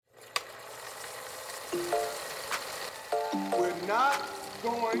We're not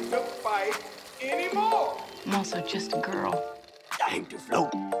going to fight anymore. I'm also just a girl I hate to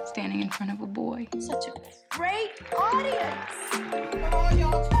float. standing in front of a boy. Such a great audience. For all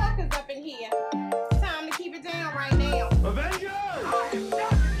y'all talkers up in here, it's time to keep it down right now. Avengers! I am not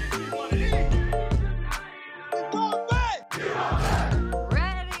gonna give you what it is. We're going back.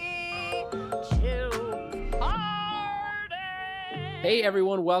 Ready to party! Hey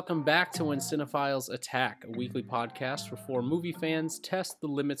everyone, welcome back to When Cinephiles Attack, a weekly podcast where four movie fans test the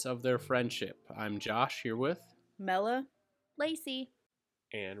limits of their friendship. I'm Josh, here with... Mella. Lacey.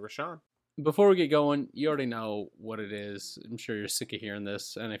 And Rashawn. Before we get going, you already know what it is. I'm sure you're sick of hearing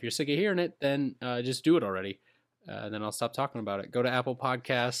this, and if you're sick of hearing it, then just do it already. Then I'll stop talking about it. Go to Apple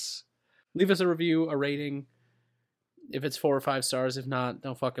Podcasts, leave us a review, a rating. If it's 4 or 5 stars, if not,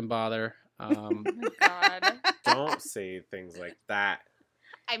 don't fucking bother. Oh my God. Don't say things like that.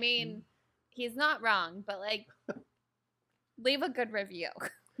 I mean, he's not wrong, but like, leave a good review,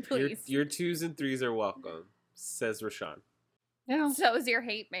 please. Your 2s and 3s are welcome, says Rashawn. Yeah. So is your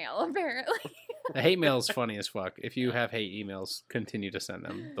hate mail, apparently. The hate mail is funny as fuck. If you have hate emails, continue to send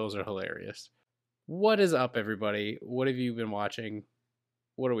them. Those are hilarious. What is up, everybody? What have you been watching?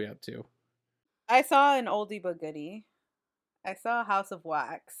 What are we up to? I saw an oldie but goodie. I saw House of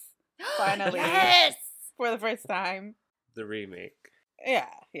Wax. Finally. Yes! For the first time. The remake. Yeah,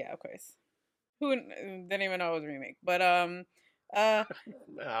 of course. Who didn't even know it was a remake. But,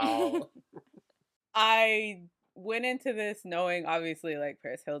 No. I went into this knowing, obviously, like,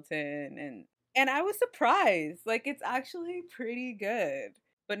 Paris Hilton, and I was surprised. Like, it's actually pretty good.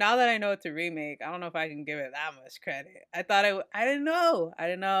 But now that I know it's a remake, I don't know if I can give it that much credit. I didn't know.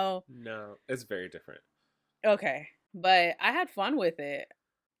 No, it's very different. Okay. But I had fun with it.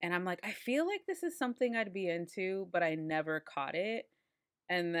 And I'm like, I feel like this is something I'd be into, but I never caught it.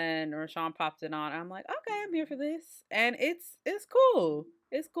 And then Rashawn popped it on. And I'm like, okay, I'm here for this. And it's cool.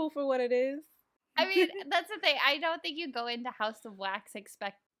 It's cool for what it is. I mean, that's the thing. I don't think you go into House of Wax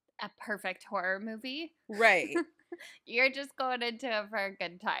expect a perfect horror movie. Right. You're just going into it for a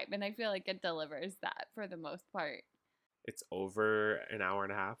good time. And I feel like it delivers that for the most part. It's over an hour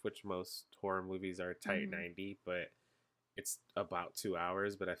and a half, which most horror movies are tight 90, but it's about 2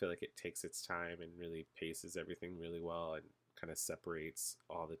 hours. But I feel like it takes its time and really paces everything really well and kind of separates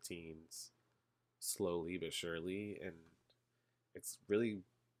all the teams slowly but surely. And it's really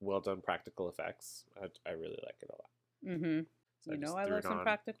well done practical effects. I really like it a lot. Mm-hmm. So You know just I threw love it some on.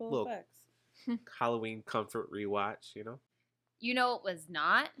 practical Little effects. Halloween comfort rewatch, you know? You know it was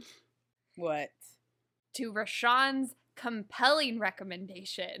not? What? To Rashawn's compelling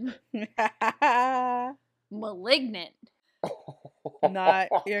recommendation, Malignant. Not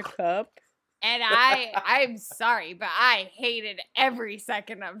your cup. And I'm sorry, but I hated every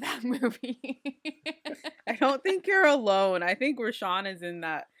second of that movie. I don't think you're alone. I think Rashawn is in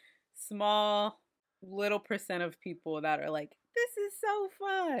that small little percent of people that are like, this is so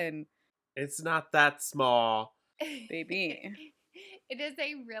fun. It's not that small. Baby. It is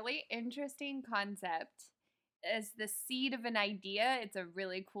a really interesting concept. As the seed of an idea, it's a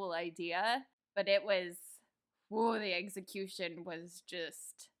really cool idea, but the execution was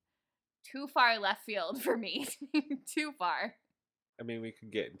just too far left field for me. Too far. I mean, we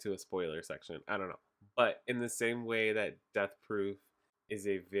could get into a spoiler section. I don't know. But in the same way that Death Proof is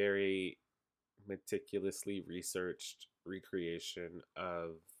a very meticulously researched recreation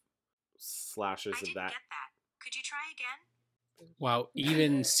of slashers of that. Could you try again? Wow,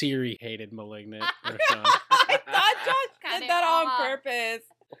 even Siri hated Malignant. Rashawn. I thought Josh Cut did it that on off. purpose.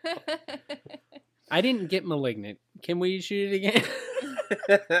 I didn't get Malignant. Can we shoot it again?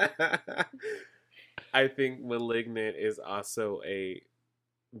 I think Malignant is also a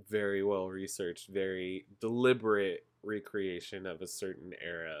very well researched, very deliberate recreation of a certain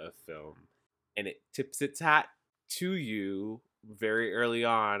era of film. And it tips its hat to you very early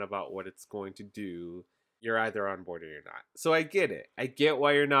on about what it's going to do. You're either on board or you're not. So I get it. I get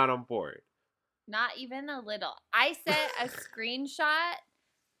why you're not on board. Not even a little. I sent a screenshot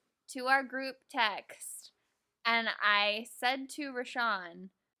to our group text, and I said to Rashawn,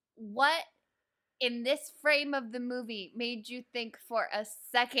 what in this frame of the movie made you think for a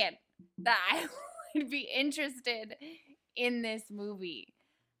second that I would be interested in this movie?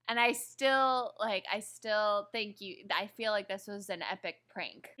 And I still think I feel like this was an epic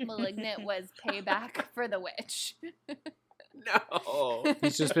prank. Malignant was payback for the witch. No.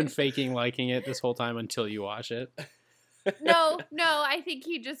 He's just been faking liking it this whole time until you watch it. No, I think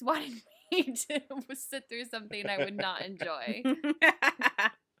he just wanted me to sit through something I would not enjoy. I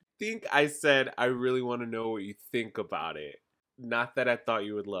think I said I really want to know what you think about it. Not that I thought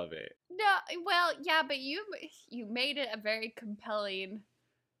you would love it. No, well, yeah, but you made it a very compelling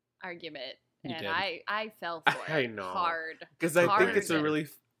argument, You and did. I fell for it I know. hard. Because I think it's Hard.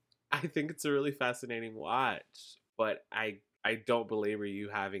 I think it's a really fascinating watch, but I don't belabor you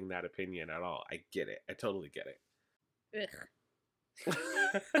having that opinion at all. I get it. I totally get it. Ugh.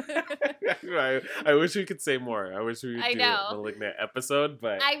 I wish we could say more. I wish we would I do know. a Malignant episode,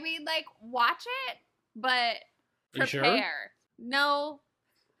 but I mean, like, watch it, but You sure? prepare. No,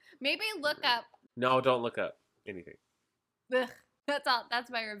 maybe look up. no, don't look up anything. Ugh. That's all.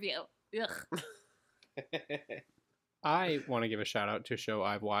 That's my review. Ugh. I want to give a shout out to a show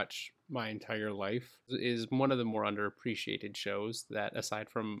I've watched my entire life. It is one of the more underappreciated shows that,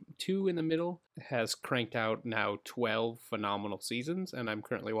 aside from 2 in the middle, has cranked out now 12 phenomenal seasons, and I'm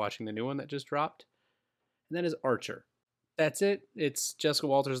currently watching the new one that just dropped. And that is Archer. That's it. It's Jessica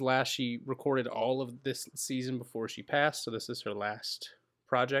Walter's last. She recorded all of this season before she passed, so this is her last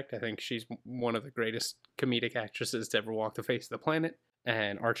project. I think she's one of the greatest comedic actresses to ever walk the face of the planet.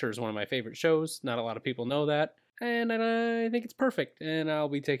 And Archer is one of my favorite shows. Not a lot of people know that. And I think it's perfect, and I'll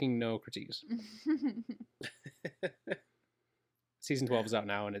be taking no critiques. Season 12 is out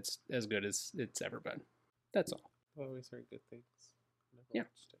now, and it's as good as it's ever been. That's all. I've always heard good things. Never Yeah.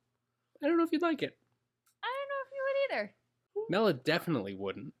 watched it. I don't know if you'd like it. I don't know if you would either. Mela definitely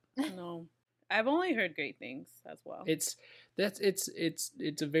wouldn't. No. I've only heard great things as well. It's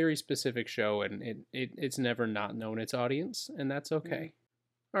a very specific show, and it's never not known its audience, and that's okay.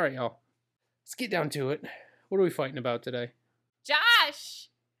 All right, y'all. Let's get down to it. What are we fighting about today? Josh,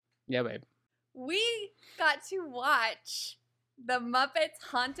 Yeah, babe. we got to watch the Muppets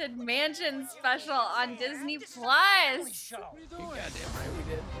Haunted Mansion special on Disney Plus. You're goddamn right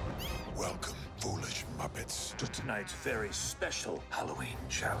we did. Welcome, foolish Muppets, to tonight's very special Halloween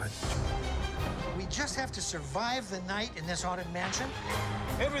challenge. We just have to survive the night in this haunted mansion.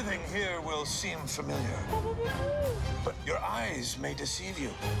 Everything here will seem familiar, but your eyes may deceive you.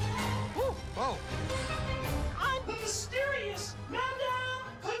 Whoa. I'm mysterious, Madame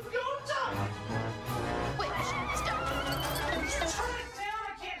Pagoda. Wait, stop. Can you turn it down?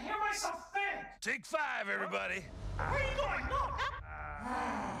 I can't hear myself think. Take 5, everybody. Where are you going? No.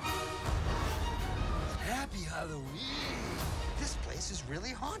 Happy Halloween. This place is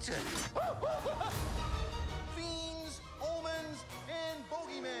really haunted. Fiends, omens, and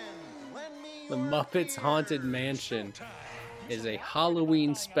bogeymen. Lend me The your Muppets fear. Haunted Mansion is a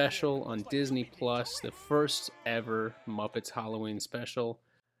Halloween special on Disney Plus, the first ever Muppets Halloween special.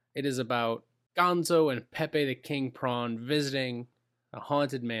 It is about Gonzo and Pepe the King Prawn visiting a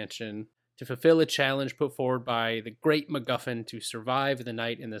haunted mansion to fulfill a challenge put forward by the Great MacGuffin to survive the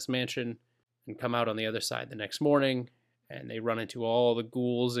night in this mansion and come out on the other side the next morning. And they run into all the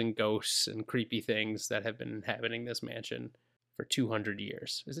ghouls and ghosts and creepy things that have been inhabiting this mansion for 200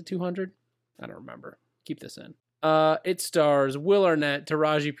 years. Is it 200? I don't remember. Keep this in. It stars Will Arnett,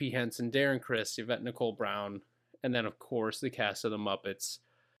 Taraji P. Henson, Darren Criss, Yvette Nicole Brown, and then, of course, the cast of the Muppets.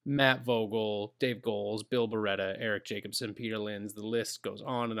 Matt Vogel, Dave Goelz, Bill Beretta, Eric Jacobson, Peter Linz. The list goes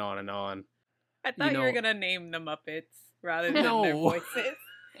on and on and on. I thought you know- were going to name the Muppets rather than their No. voices.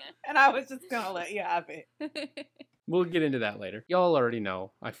 And I was just going to let you have it. We'll get into that later. Y'all already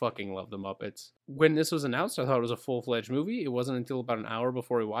know I fucking love the Muppets. When this was announced, I thought it was a full-fledged movie. It wasn't until about an hour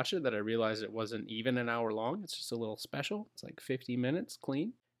before we watched it that I realized it wasn't even an hour long. It's just a little special. It's like 50 minutes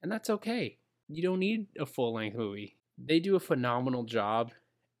clean. And that's okay. You don't need a full-length movie. They do a phenomenal job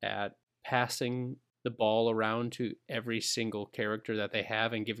at passing the ball around to every single character that they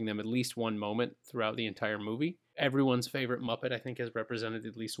have and giving them at least one moment throughout the entire movie. Everyone's favorite Muppet, I think, is represented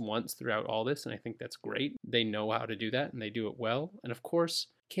at least once throughout all this, and I think that's great. They know how to do that, and they do it well. And of course,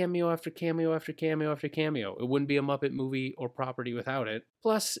 cameo after cameo after cameo after cameo. It wouldn't be a Muppet movie or property without it.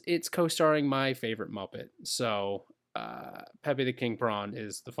 Plus, it's co-starring my favorite Muppet, so Pepe the King Prawn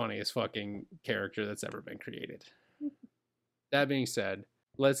is the funniest fucking character that's ever been created. That being said,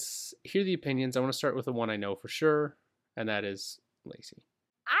 let's hear the opinions. I want to start with the one I know for sure, and that is Lacey.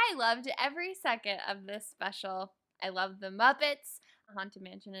 I loved every second of this special. I love the Muppets. Haunted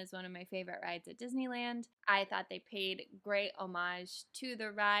Mansion is one of my favorite rides at Disneyland. I thought they paid great homage to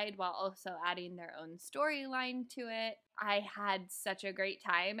the ride while also adding their own storyline to it. I had such a great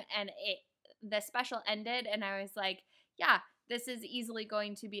time, and the special ended, and I was like, yeah, this is easily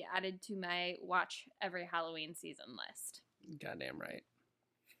going to be added to my watch every Halloween season list. Goddamn right.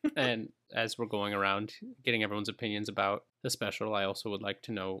 And as we're going around getting everyone's opinions about the special, I also would like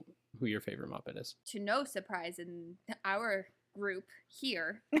to know who your favorite Muppet is. To no surprise in our group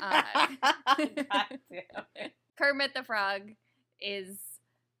here, God damn. Kermit the Frog is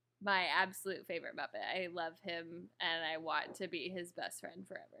my absolute favorite Muppet. I love him, and I want to be his best friend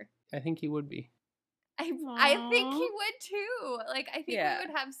forever. I think he would be. I think Aw. he would too. Like, I think Yeah. we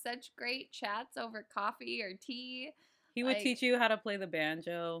would have such great chats over coffee or tea. He would Like- teach you how to play the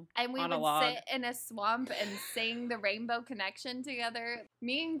banjo And we on a would log. sit in a swamp and sing the Rainbow Connection together.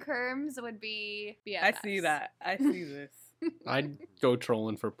 Me and Kerms would be BFFs. I see that. I see this. I'd go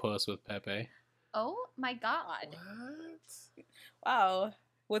trolling for puss with Pepe. Oh my god. What? Wow.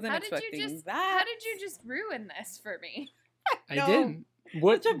 Wasn't How did expecting you just that. how did you just ruin this for me? I No. didn't.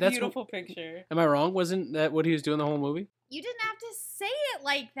 What? Such a That's beautiful picture. Am I wrong? Wasn't that what he was doing the whole movie? You didn't have to say it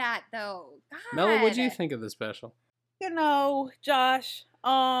like that though. God. Mella, what do you think of the special? You know, Josh,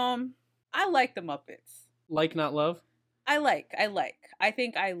 I like the Muppets. Like, not love? I like. I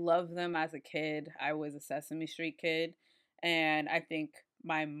think I loved them as a kid. I was a Sesame Street kid, and I think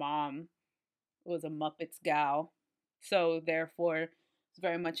my mom was a Muppets gal. So therefore, it's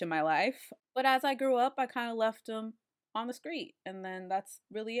very much in my life. But as I grew up, I kind of left them on the street, and then that's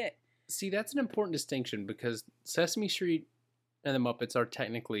really it. See, that's an important distinction because Sesame Street and the Muppets are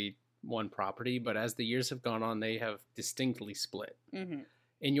technically one property, but as the years have gone on, they have distinctly split. Mm-hmm.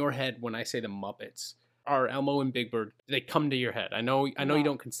 In your head, when I say the Muppets, are Elmo and Big Bird, they come to your head. I know you No.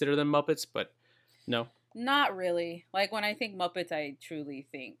 don't consider them Muppets, but no. Not really. Like when I think Muppets, I truly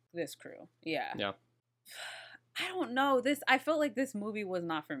think this crew. Yeah. Yeah. I don't know. I felt like this movie was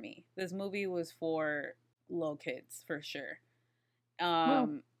not for me. This movie was for little kids for sure.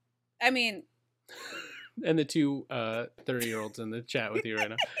 I mean, And the two 30-year-olds in the chat with you right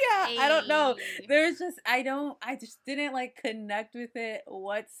now. yeah, I don't know. Hey. There's just I just didn't like connect with it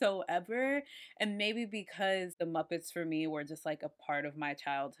whatsoever. And maybe because the Muppets for me were just like a part of my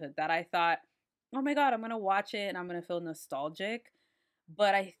childhood that I thought, oh my God, I'm gonna watch it and I'm gonna feel nostalgic.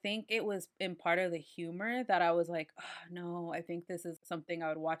 But I think it was in part of the humor that I was like, oh no, I think this is something I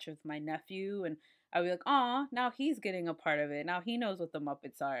would watch with my nephew, and I'd be like, oh, now he's getting a part of it. Now he knows what the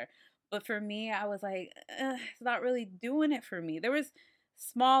Muppets are. But for me, I was like, it's not really doing it for me. There was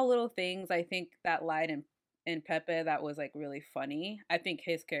small little things I think that lied in Pepe that was like really funny. I think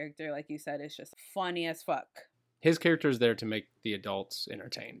his character, like you said, is just funny as fuck. His character is there to make the adults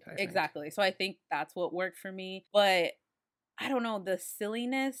entertained. I think. Exactly. So I think that's what worked for me. But I don't know, the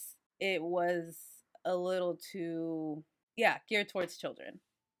silliness, it was a little too, geared towards children.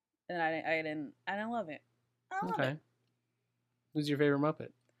 And I didn't love it. I don't love Okay. it. Who's your favorite Muppet?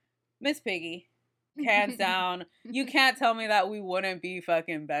 Miss Piggy, hands down. You can't tell me that we wouldn't be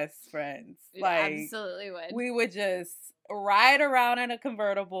fucking best friends. You Like, absolutely would. we would just ride around in a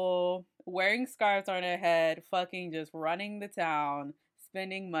convertible, wearing scarves on our head, fucking just running the town,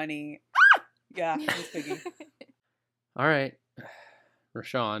 spending money. Yeah, Miss Piggy. All right.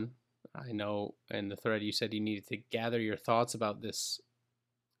 Rashawn, I know in the thread you said you needed to gather your thoughts about this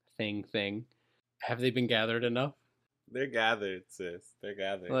thing. Have they been gathered enough? They're gathered, sis. They're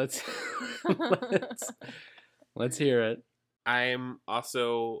gathered. Let's let's hear it. I'm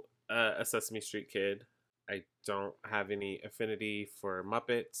also a Sesame Street kid. I don't have any affinity for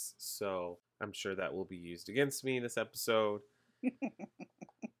Muppets, so I'm sure that will be used against me this episode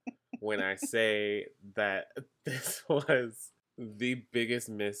when I say that this was the biggest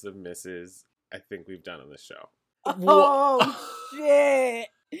miss of misses I think we've done on this show. Oh, shit.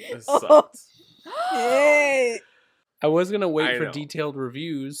 This Oh, sucked. shit. I was gonna wait I for know. detailed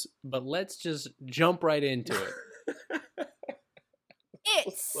reviews, but let's just jump right into it.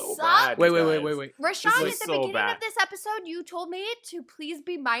 It So sucked. bad, Wait. Rashawn, This at was the so beginning bad. of this episode, you told me to please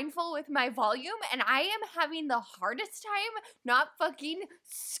be mindful with my volume, and I am having the hardest time not fucking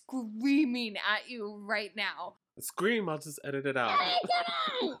screaming at you right now. Scream, I'll just edit it out.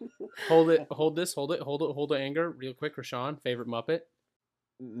 Hold the anger real quick. Rashawn, favorite Muppet?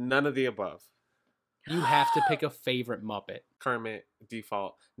 None of the above. You have to pick a favorite Muppet. Kermit,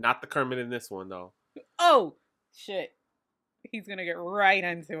 default. Not the Kermit in this one, though. Oh, shit. He's gonna get right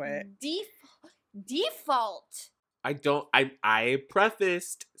into it. Default. I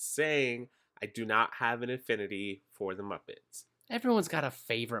prefaced saying I do not have an affinity for the Muppets. Everyone's got a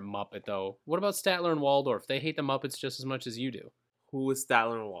favorite Muppet, though. What about Statler and Waldorf? They hate the Muppets just as much as you do. Who is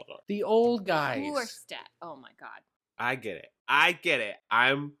Statler and Waldorf? The old guys. Poor stat. Oh my god. I get it.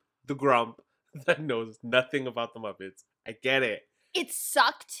 I'm the grump that knows nothing about the Muppets. I get it. It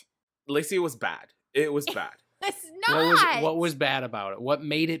sucked. Lacey, it was bad. It was bad. It's not. What was bad about it? What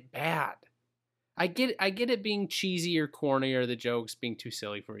made it bad? I get it being cheesy or corny or the jokes being too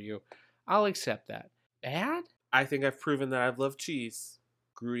silly for you. I'll accept that. Bad? I think I've proven that I've loved cheese.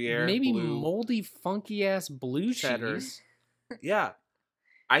 Gruyere, Maybe blue, moldy, funky ass blue cheddar. cheese. Yeah.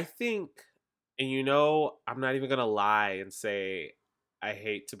 I think, and I'm not even going to lie and say I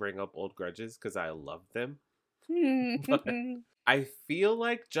hate to bring up old grudges because I love them. But I feel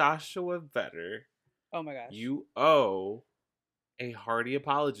like Joshua Vetter, oh my gosh. you owe a hearty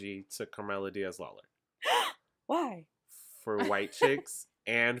apology to Carmela Diaz-Lawler Why? for White Chicks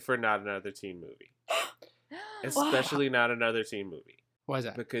and for Not Another Teen Movie. Especially Not Another Teen Movie. Why is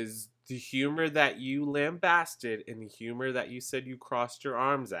that? Because the humor that you lambasted and the humor that you said you crossed your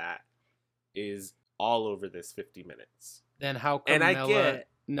arms at is all over this 50 minutes. Then how And Carmela... I get...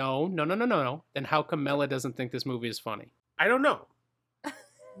 No. Then how Carmela doesn't think this movie is funny? I don't know.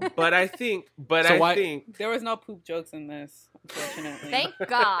 But I think... There was no poop jokes in this, unfortunately. Thank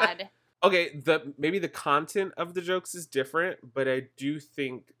God. Okay, maybe the content of the jokes is different, but I do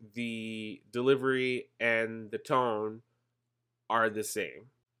think the delivery and the tone are the same.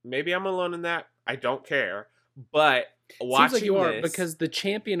 Maybe I'm alone in that. I don't care. But watching Seems like you are, this, because the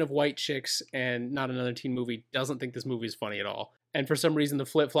champion of White Chicks and Not Another Teen Movie doesn't think this movie is funny at all. And for some reason, the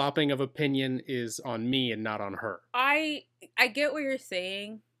flip-flopping of opinion is on me and not on her. I get what you're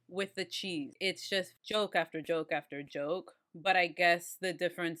saying with the cheese. It's just joke after joke after joke. But I guess the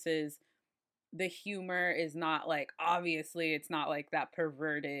difference is the humor is not like, obviously, it's not like that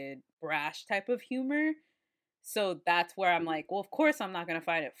perverted, brash type of humor. So that's where I'm like, well, of course I'm not going to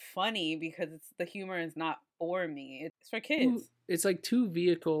find it funny because the humor is not for me. It's for kids. It's like two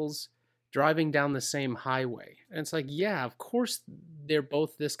vehicles driving down the same highway. And it's like, yeah, of course they're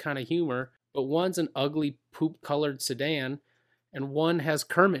both this kind of humor, but one's an ugly poop-colored sedan and one has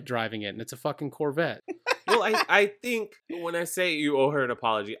Kermit driving it and it's a fucking Corvette. Well, I think when I say you owe her an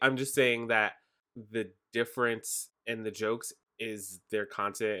apology, I'm just saying that the difference in the jokes is their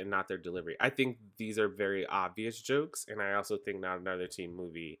content and not their delivery. I think these are very obvious jokes, and I also think Not Another Teen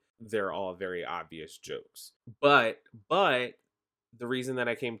Movie, they're all very obvious jokes. But the reason that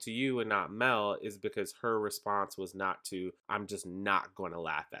I came to you and not Mel is because her response was not to, I'm just not going to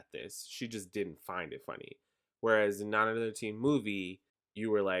laugh at this. She just didn't find it funny. Whereas in Not Another Teen Movie, you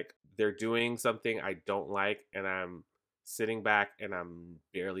were like, they're doing something I don't like, and I'm sitting back and I'm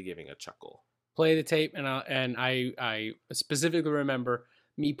barely giving a chuckle. Play the tape, and I specifically remember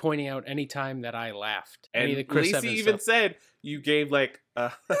me pointing out any time that I laughed. And Any of the Chris Lacey Evans even stuff. said you gave like,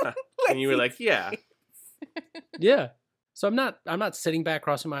 and you were like, yeah. Yeah. So I'm not sitting back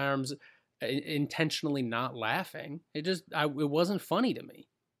crossing my arms, intentionally not laughing. It wasn't funny to me.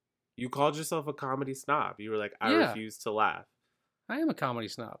 You called yourself a comedy snob. You were like, I Yeah. refuse to laugh. I am a comedy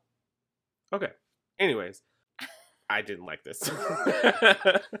snob. Okay. Anyways, I didn't like this.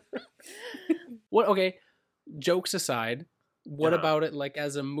 What? Okay. Jokes aside, what Uh-huh. about it like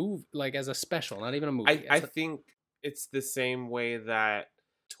as a move, like as a special, not even a movie? I think it's the same way that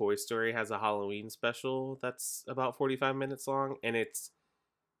Toy Story has a Halloween special that's about 45 minutes long. And it's,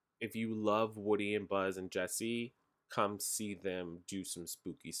 if you love Woody and Buzz and Jessie, come see them do some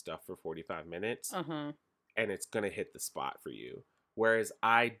spooky stuff for 45 minutes. Uh-huh. And it's going to hit the spot for you. Whereas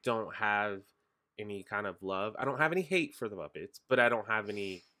I don't have any kind of love. I don't have any hate for the Muppets, but I don't have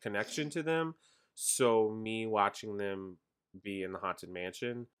any connection to them. So me watching them be in the Haunted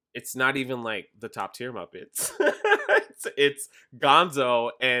Mansion, it's not even like the top tier Muppets. it's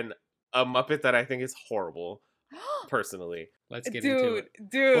Gonzo and a Muppet that I think is horrible, personally. Let's get into it.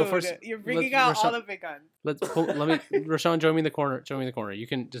 Dude, Well, first, you're bringing let's- out all Rashawn- the big guns. Let me, Rashawn, join me in the corner. Show me the corner. You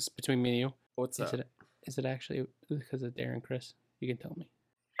can just, between me and you. What's up? Is it actually because of Darren Chris? You can tell me.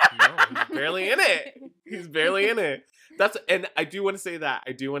 No, he's barely in it. He's barely in it. And I do want to say that.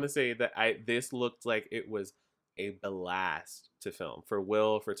 This looked like it was a blast to film for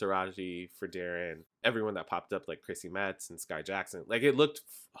Will, for Taraji, for Darren, everyone that popped up, like Chrissy Metz and Sky Jackson. Like, it looked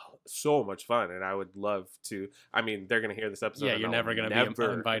so much fun, and I would love to. I mean, they're gonna hear this episode. Yeah, and you're I'll never gonna be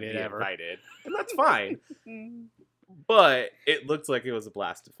invited ever. invited, and that's fine. But it looked like it was a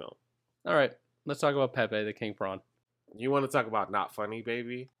blast to film. All right, let's talk about Pepe the King Prawn. You want to talk about not funny,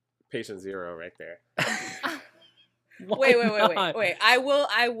 baby? Patient zero right there. Why Wait. not?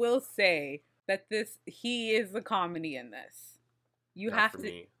 I will say that he is the comedy in this. You Not have for to.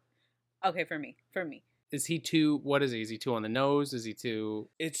 me. Okay, for me. Is he too? What is he? Is he too on the nose? Is he too?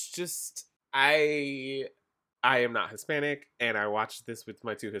 It's just I am not Hispanic, and I watched this with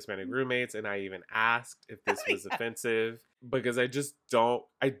my 2 Hispanic roommates, and I even asked if this was offensive because I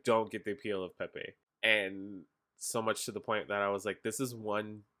don't get the appeal of Pepe, and so much to the point that I was like, this is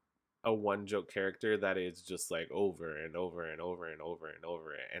a one joke character that is just like over and over and over and over and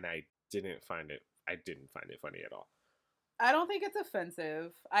over, and I didn't find it funny at all. I don't think it's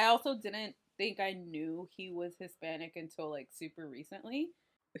offensive. I also didn't think I knew he was Hispanic until like super recently.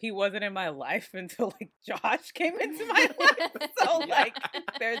 he wasn't in my life until like Josh came into my life. So like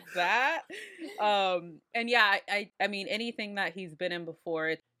there's that. And yeah, I mean anything that he's been in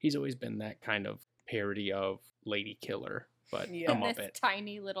before, He's always been that kind of parody of Lady Killer, but Yeah. a In this Muppet.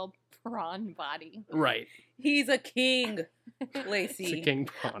 tiny little prawn body. Right. he's a king, It's Lacey. a king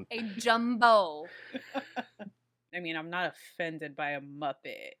prawn. A jumbo. I mean, I'm not offended by a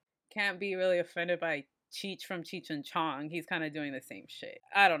Muppet. Can't be really offended by Cheech from Cheech and Chong. He's kind of doing the same shit.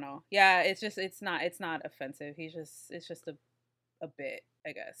 I don't know. Yeah, it's not offensive. It's just a bit,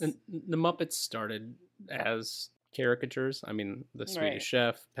 I guess. And the Muppets started as caricatures. I mean, the Swedish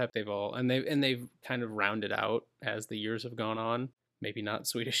Right. Chef, Pep, they've kind of rounded out as the years have gone on. Maybe not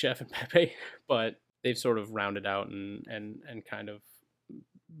Swedish Chef and Pepe, but they've sort of rounded out and kind of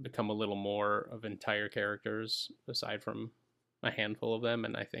become a little more of entire characters aside from a handful of them.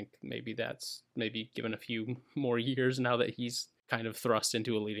 And I think that's given a few more years now that he's kind of thrust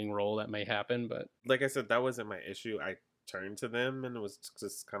into a leading role, that may happen. But Like I said, that wasn't my issue. I turned to them and was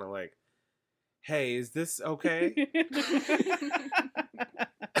just kind of like, hey, is this okay?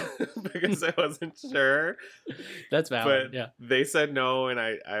 Because I wasn't sure. that's valid. But Yeah. they said no, and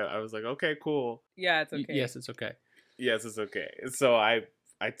I was like, okay, cool. Yeah, it's okay. Yes, it's okay. Yes, it's okay. So I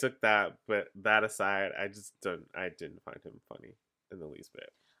took that, but that aside, I didn't find him funny in the least bit.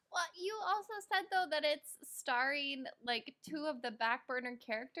 Well, you also said though that it's starring like two of the back burner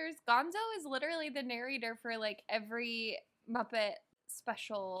characters. Gonzo is literally the narrator for like every Muppet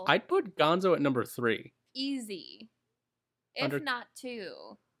special. I'd put Gonzo at number 3. Easy, if Under- not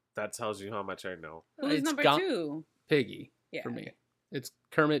 2. That tells you how much I know. Who's It's number Gon- 2? Piggy Yeah, for me. It's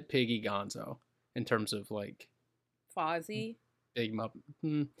Kermit, Piggy, Gonzo in terms of like Fozzie. big Muppet.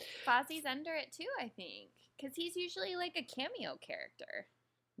 Hmm. Fozzie's under it too, I think, because he's usually like a cameo character.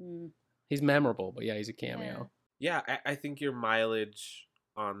 Mm. He's memorable, but yeah, he's a cameo. Yeah, I think your mileage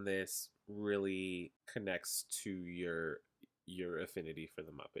on this really connects to your affinity for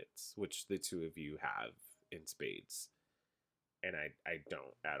the Muppets, which the two of you have in spades, and I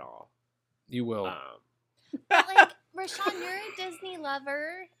don't at all. You will. But like Rashawn, you're a Disney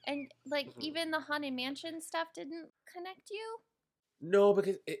lover, and like Mhm. even the Haunted Mansion stuff didn't connect you. No,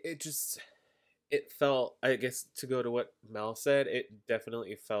 because it felt, I guess, to go to what Mel said, it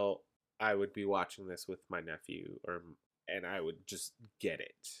definitely felt I would be watching this with my nephew, and I would just get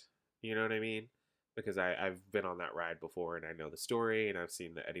it. You know what I mean? Because I've been on that ride before, and I know the story, and I've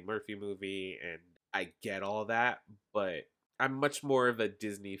seen the Eddie Murphy movie, and I get all that, but I'm much more of a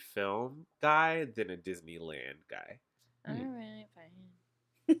Disney film guy than a Disneyland guy. All Hmm. right,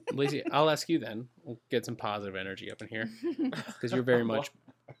 fine. Lacey, I'll ask you then. We'll get some positive energy up in here because you're very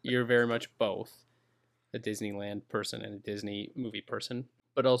much both a Disneyland person and a Disney movie person,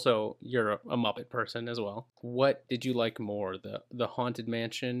 but also you're a Muppet person as well. What did you like more, the Haunted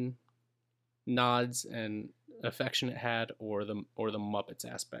Mansion nods and affection it had, or the Muppets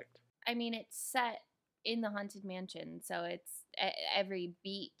aspect? I mean, it's set in the Haunted Mansion, so it's every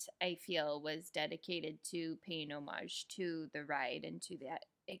beat I feel was dedicated to paying homage to the ride and to that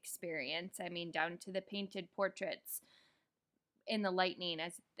experience. I mean, down to the painted portraits in the lightning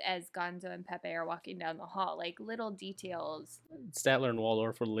as Gonzo and Pepe are walking down the hall, like little details. Statler and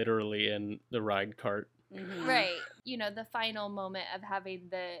Waldorf were literally in the ride cart. Mhm. Right. You know, the final moment of having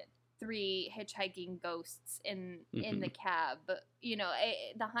the 3 hitchhiking ghosts in the cab. You know,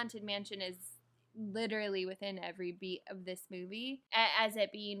 the Haunted Mansion is literally within every beat of this movie. As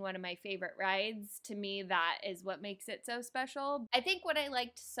it being one of my favorite rides, to me, that is what makes it so special. I think what I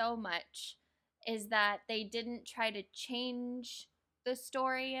liked so much is that they didn't try to change the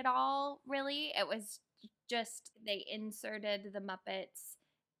story at all, really. It was just they inserted the Muppets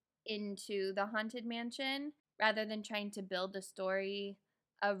into the Haunted Mansion rather than trying to build a story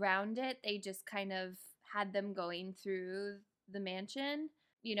around it. They just kind of had them going through the mansion.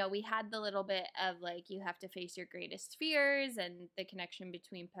 You know, we had the little bit of like, you have to face your greatest fears and the connection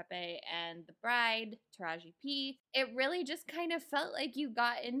between Pepe and the bride, Taraji P. It really just kind of felt like you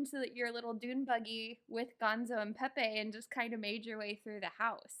got into your little dune buggy with Gonzo and Pepe and just kind of made your way through the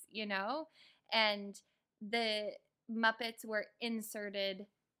house, you know? And the Muppets were inserted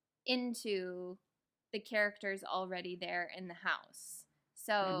into the characters already there in the house.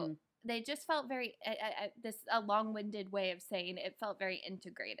 So they just felt very, a long-winded way of saying it felt very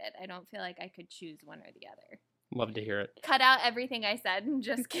integrated. I don't feel like I could choose one or the other. Love to hear it. Cut out everything I said and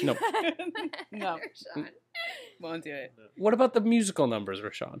just keep Nope. No. Rashawn. Won't do it. What about the musical numbers,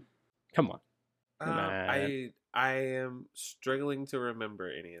 Rashawn? Come on. I am struggling to remember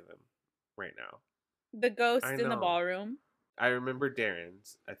any of them right now. The ghost I in the know. ballroom. I remember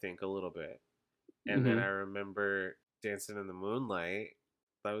Darren's, I think, a little bit. And then I remember Dancing in the Moonlight.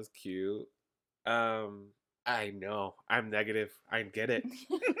 That was cute. I know. I'm negative. I get it.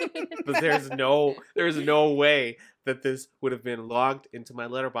 But there's no way that this would have been logged into my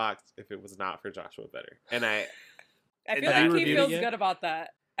letterbox if it was not for Joshua Better. And I feel Have you like he reviewed it feels yet? good about that.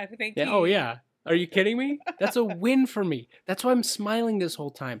 I think Yeah. he, Oh yeah. Are you kidding me? That's a win for me. That's why I'm smiling this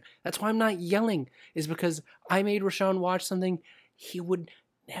whole time. That's why I'm not yelling. Is because I made Rashawn watch something he would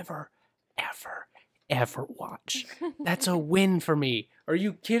never, ever watch. That's a win for me. Are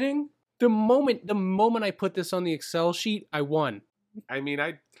you kidding? The moment I put this on the Excel sheet, I won. I mean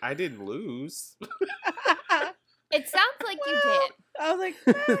I didn't lose. It sounds like you did. I was like,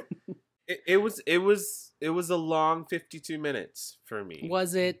 It was a long 52 minutes for me.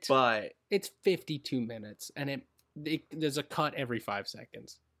 Was it? But It's 52 minutes, and there's a cut every 5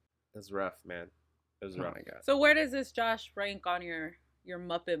 seconds. it was rough, man. It was Oh rough. my god. so where does this Josh rank on your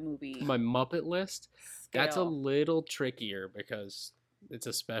Muppet movie? My Muppet list. That's a scale? little trickier because it's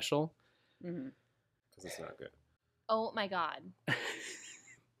a special. Mhm. Because it's not good. Oh my god.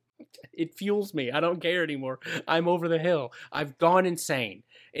 It fuels me. I don't care anymore. I'm over the hill. I've gone insane.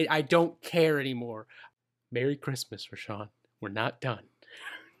 I don't care anymore. Merry Christmas, Rashawn. We're not done.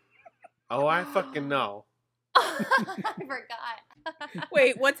 Oh, I fucking know. I forgot.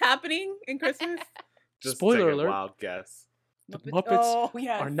 Wait, what's happening in Christmas? Just Spoiler take a alert. wild guess. The Muppets Oh,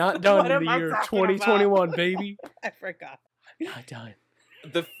 yes. are not done What in am the I year talking about? 2021, baby. I forgot. Not done.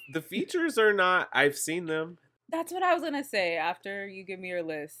 The features are not. I've seen them. That's what I was gonna say after you give me your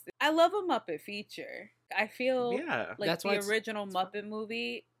list. I love a Muppet feature. I feel Yeah. like That's why the it's- original Muppet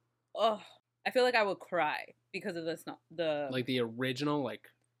movie. Oh, I feel like I would cry because of the Like the original, like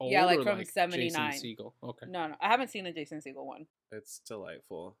old Yeah, like or from like 79. Jason Segel. Okay. No, I haven't seen the Jason Segel one. It's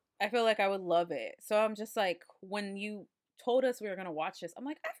delightful. I feel like I would love it. So I'm just like, when you told us we were gonna watch this, I'm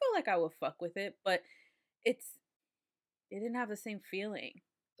like, I feel like I would fuck with it, but it didn't have the same feeling.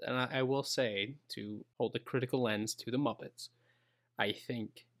 And I will say, to hold the critical lens to the Muppets, I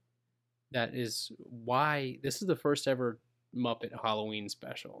think that is why this is the first ever Muppet Halloween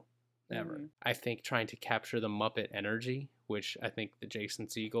special ever. Mhm. I think trying to capture the Muppet energy, which I think the Jason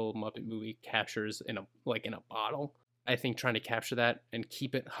Segel Muppet movie captures in a bottle. I think trying to capture that and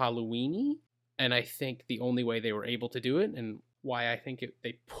keep it Halloweeny, and I think the only way they were able to do it, and why I think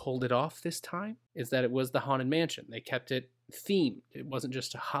they pulled it off this time, is that it was the Haunted Mansion. They kept it themed. It wasn't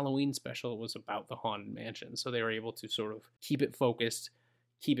just a Halloween special, it was about the Haunted Mansion. So they were able to sort of keep it focused,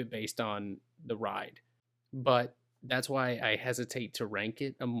 keep it based on the ride. But that's why I hesitate to rank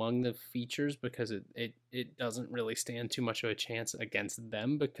it among the features, because it doesn't really stand too much of a chance against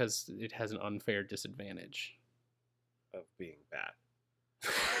them, because it has an unfair disadvantage. Of being bad.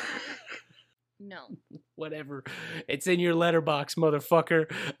 No. Whatever. It's in your letterbox,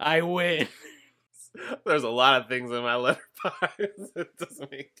 motherfucker. I win. There's a lot of things in my letterbox that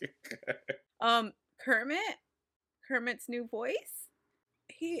doesn't make it good. Kermit's new voice.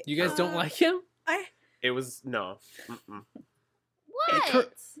 You guys don't like him? It was no. Mm-mm. What?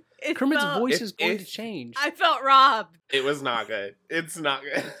 Kermit's felt, voice if- is going if- to change. I felt robbed. It was not good. It's not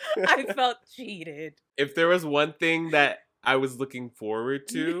good. I felt cheated. If there was one thing that I was looking forward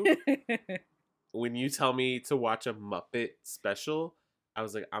to when you tell me to watch a Muppet special, I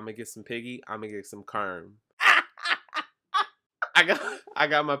was like, I'm gonna get some Piggy, I'm gonna get some Kerm. I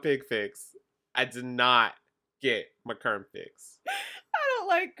got my pig fix. I did not get my Kerm fix. I don't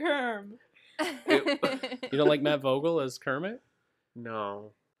like Kerm. You don't like Matt Vogel as Kermit?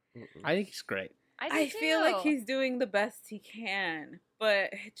 No. Mm-mm. I think he's great. I feel like do. he's doing the best he can, but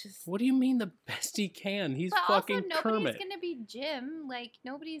it just What do you mean the best he can? He's But fucking also, nobody's Kermit. gonna be Jim. Like,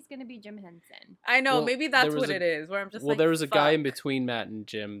 nobody's gonna be Jim Henson. I know, Well, maybe there that's was what it is. Where I'm just Well, like, there was a guy in fuck. between Matt and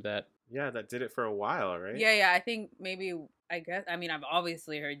Jim that Yeah, that did it for a while, right? Yeah, I think maybe I mean I've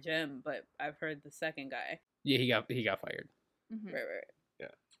obviously heard Jim, but I've heard the second guy. he got fired. Mhm. Right.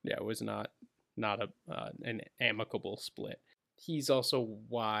 Yeah, it was not an amicable split. He's also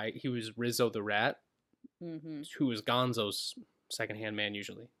why he was Rizzo the Rat, Mm-hmm. who was Gonzo's secondhand man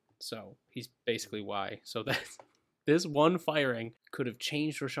usually. So he's basically why. So that this one firing could have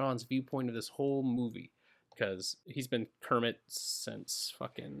changed Rashawn's viewpoint of this whole movie, because he's been Kermit since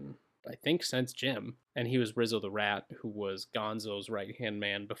since Jim, and he was Rizzo the Rat, who was Gonzo's right hand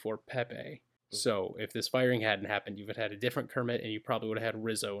man before Pepe. So if this firing hadn't happened, you would have had a different Kermit, and you probably would have had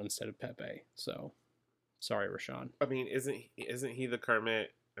Rizzo instead of Pepe. So sorry, Rashawn. I mean, isn't he the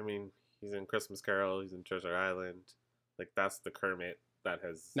Kermit? I mean, he's in Christmas Carol, he's in Treasure Island. Like, that's the Kermit that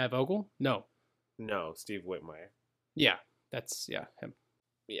has Matt Vogel? No. Steve Whitmire. Yeah, him.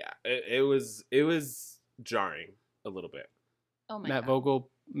 Yeah, it was jarring a little bit. Oh my Matt god. Vogel.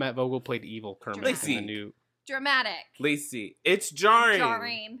 Matt Vogel played evil Kermit in the Lacey. new. Dramatic. Lacey, it's jarring.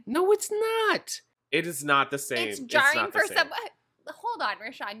 Jarring. No, it's not. It is not the same. It's jarring not the for same. some. Hold on,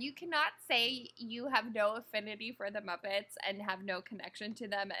 Rashawn. You cannot say you have no affinity for the Muppets and have no connection to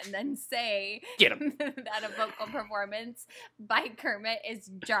them, and then say Get 'em. that a vocal performance by Kermit is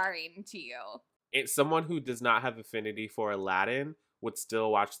jarring to you. It's someone who does not have affinity for Aladdin would still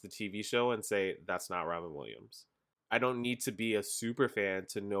watch the TV show and say that's not Robin Williams. I don't need to be a super fan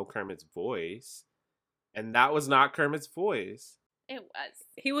to know Kermit's voice, and that was not Kermit's voice. It was.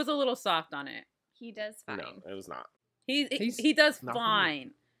 He was a little soft on it. He does fine. No, it was not. He does not for me.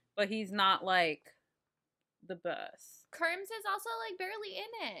 fine, but he's not like the best. Kerms is also like barely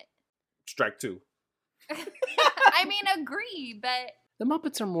in it. Strike 2. I mean, agree, but The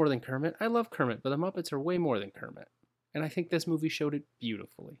Muppets are more than Kermit. I love Kermit, but the Muppets are way more than Kermit. And I think this movie showed it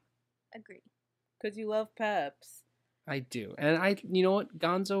beautifully. agree. Because you love Peps. I do. And you know what?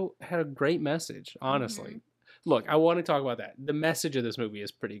 Gonzo had a great message, honestly. Look, I want to talk about that. The message of this movie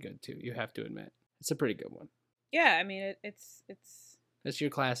is pretty good, too. You have to admit. It's a pretty good one. Yeah, I mean, it's It's your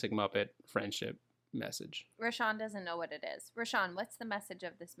classic Muppet friendship message. Rashawn doesn't know what it is. Rashawn, what's the message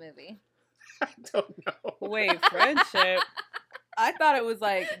of this movie? I don't know. Wait, friendship. I thought it was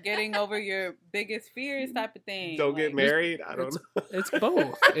like getting over your biggest fears type of thing. Don't get like- married? I don't know. It's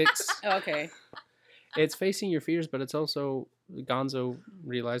both. Okay. It's facing your fears, but it's also Gonzo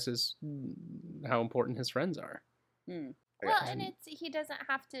realizes how important his friends are. Hmm. Well, Okay. and he doesn't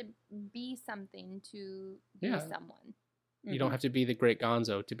have to be something to be Yeah. someone. You don't have to be the great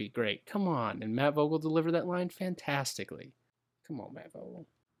Gonzo to be great. Come on. And Matt Vogel delivered that line fantastically. Come on, Matt Vogel.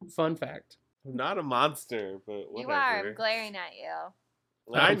 Fun fact. I'm not a monster, but whatever. You are. I'm glaring at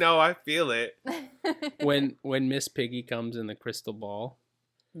you. I know, I feel it. When Miss Piggy comes in the crystal ball,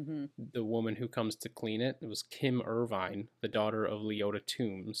 Mm-hmm. the woman who comes to clean it, it was Kim Irvine, the daughter of Leota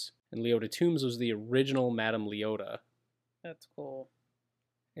Toombs. And Leota Toombs was the original Madame Leota That's cool.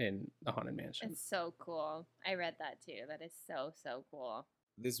 in the Haunted Mansion. It's so cool. I read that too. That is so, so cool.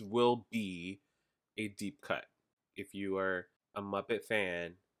 This will be a deep cut. If you are a Muppet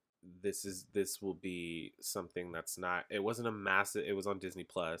fan, this will be something that's not, it wasn't a massive, it was on Disney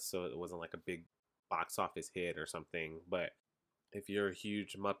Plus, so it wasn't like a big box office hit or something, but if you're a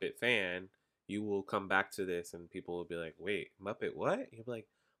huge Muppet fan, you will come back to this and people will be like, wait, Muppet what? You'll be like,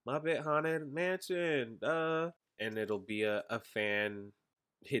 Muppet Haunted Mansion, and it'll be a fan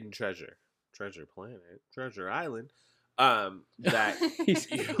hidden treasure planet, treasure island, that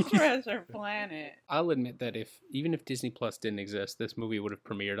Treasure Planet. I'll admit that even if Disney Plus didn't exist, this movie would have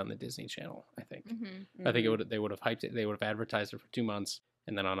premiered on the Disney Channel, I think. Mm-hmm. I think they would have hyped it. They would have advertised it for 2 months,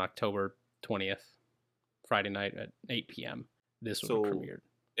 and then on October 20th, Friday night at 8 p.m., this would have premiered.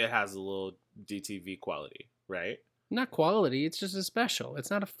 It has a little DTV quality, right? Not quality. It's just a special.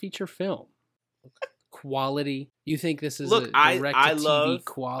 It's not a feature film. Quality. You think this is Look, a direct-to-TV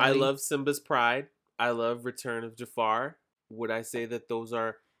quality? I love Simba's Pride. I love Return of Jafar. Would I say that those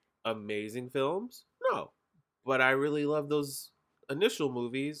are amazing films? No, but I really love those initial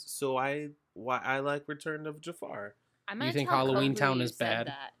movies, so I like Return of Jafar. You think Halloween Town is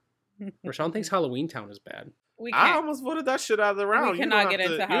bad? Rashawn thinks Halloween Town is bad. We I can't. almost voted that shit out of the round. We You cannot don't get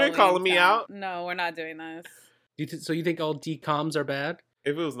have into to, Halloween You ain't calling me Town. out. No, we're not doing this. So you think all DComs are bad?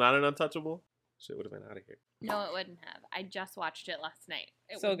 If it was not an Untouchable, shit would have been out of here. No, it wouldn't have. I just watched it last night.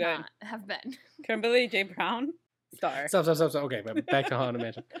 It So would good. not have been. Kimberly J. Brown, star. Stop. Okay, but back to Haunted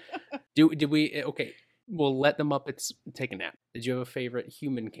Mansion. Did we? Okay, we'll let the Muppets take a nap. Did you have a favorite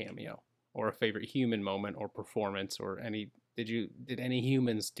human cameo or a favorite human moment or performance or any? Did any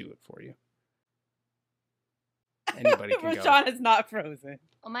humans do it for you? Anybody can go. Rashawn is not frozen.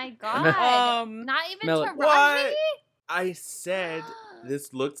 Oh my god. Not even Mel- Taraji? What? I said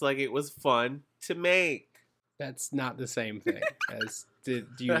this looked like it was fun to make. That's not the same thing as do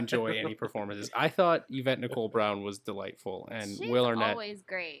you enjoy any performances? I thought Yvette Nicole Brown was delightful, and She's Will Arnett. always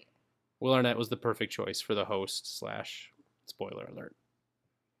great. Will Arnett was the perfect choice for the host / spoiler alert.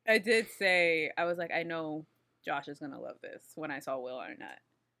 I did say, I was like, I know Josh is going to love this when I saw Will Arnett.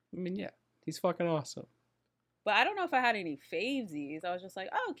 I mean, yeah, he's fucking awesome. But I don't know if I had any favesies. I was just like,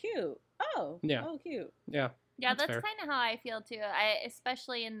 oh, cute. Oh, Yeah. oh, cute. Yeah. Yeah, That's that's fair. kind of how I feel too.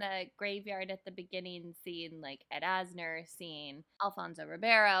 Especially in the graveyard at the beginning, seeing like Ed Asner, seeing Alfonso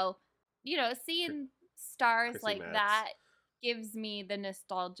Ribeiro, seeing stars Chrissy like Metz. that gives me the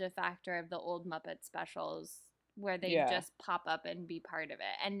nostalgia factor of the old Muppet specials where they Yeah. just pop up and be part of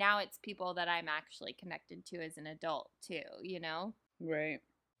it. And now it's people that I'm actually connected to as an adult too, Right.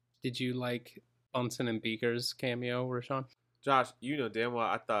 Did you like Bunsen and Beaker's cameo, Rashawn? Josh, you know damn well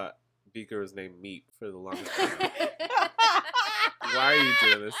I thought Beaker was named Meat for the longest time. Why are you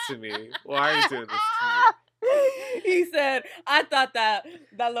doing this to me? Why are you doing this to me? He said, I thought that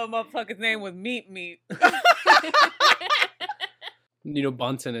little motherfucker's name was Meat. You know,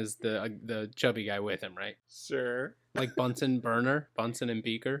 Bunsen is the chubby guy with him, right? Sure. Like Bunsen burner, Bunsen and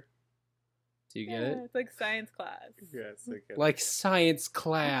beaker. Do you get it? It's like science class. Yes, I get Like science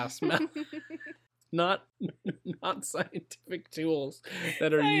class, not scientific tools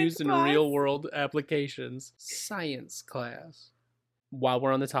that are Science used in class. real world applications. Science class. While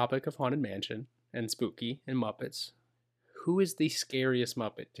we're on the topic of Haunted Mansion and Spooky and Muppets, who is the scariest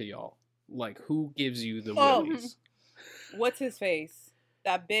Muppet to y'all? Like, who gives you the Oh. willies? What's his face?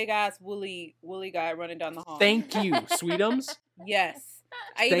 That big ass woolly guy running down the hall. Thank you, Sweetums. Yes.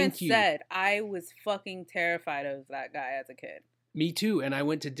 I even Thank you. said I was fucking terrified of that guy as a kid. Me too. And I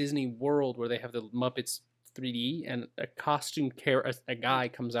went to Disney World where they have the Muppets 3D, and a costume a guy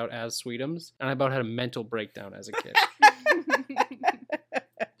comes out as Sweetums, and I about had a mental breakdown as a kid.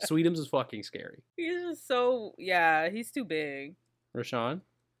 Sweetums is fucking scary. He's just so, yeah, he's too big. Rashawn,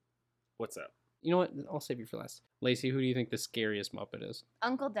 What's up? you know what? I'll save you for last. Lacey, who do you think the scariest Muppet is?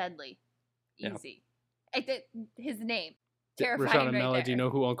 Uncle Deadly. Yeah. Easy. His name. Rashawn Terrifying and right Mela, there. do you know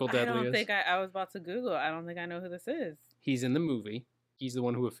who Uncle I Deadly don't is? think I was about to Google. I don't think I know who this is. He's in the movie. He's the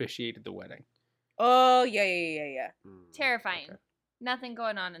one who officiated the wedding. Oh, yeah. Terrifying. Okay. Nothing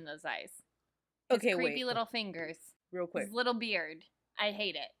going on in those eyes. His Okay, creepy wait. little fingers. Real quick. His little beard. I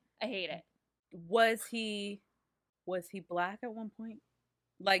hate it. Was he black at one point?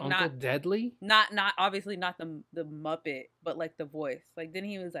 Like Uncle Deadly? not obviously not the Muppet, but like the voice. Like then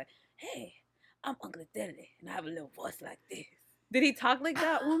he was like, "Hey, I'm Uncle Deadly, and I have a little voice like this." Did he talk like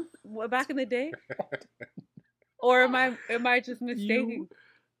that one back in the day? Or am I just mistaken?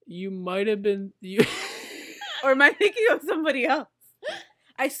 You might have been. You... Or am I thinking of somebody else?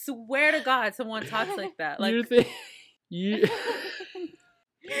 I swear to God, someone talks like that. Like you.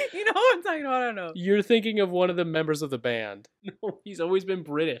 you know what I'm talking about? I don't know. You're thinking of one of the members of the band. No, he's always been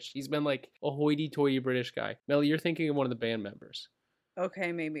British. He's been like a hoity-toity British guy. Melly, you're thinking of one of the band members.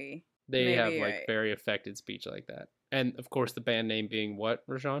 Okay, maybe. They Maybe have you're like right. very affected speech like that. And of course, the band name being what,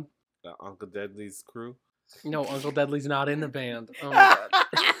 Rashawn? Uncle Deadly's crew. No, Uncle Deadly's not in the band. Oh my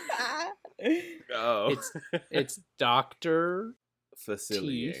god. Oh, It's Dr.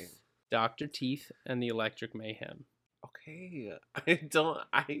 Facilier. Teeth. Dr. Teeth and the Electric Mayhem. Okay,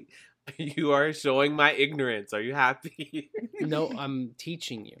 you are showing my ignorance. Are you happy? No, I'm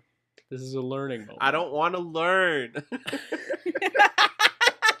teaching you. This is a learning moment. I don't want to learn.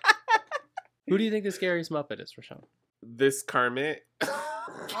 Who do you think the scariest Muppet is, Rashawn? This Kermit.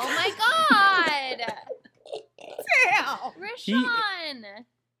 Oh my god! Damn. Rashawn!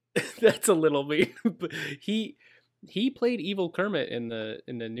 That's a little mean. But he played evil Kermit in the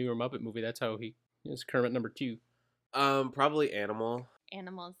newer Muppet movie. That's how he is Kermit number 2. Probably Animal.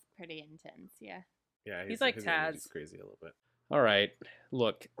 Animal's pretty intense, yeah. Yeah, He's like his energy's Taz. crazy a little bit. All right,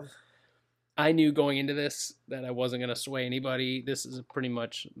 look, I knew going into this that I wasn't gonna sway anybody. This is pretty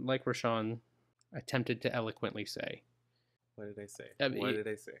much like Rashawn attempted to eloquently say. What did I say? I mean, What did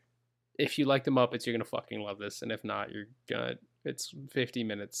I say? If you like the Muppets, you're gonna fucking love this, and if not, you're gonna. It's 50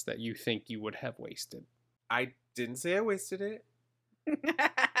 minutes that you think you would have wasted. I didn't say I wasted it.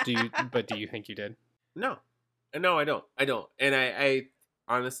 But do you think you did? No, I don't. And I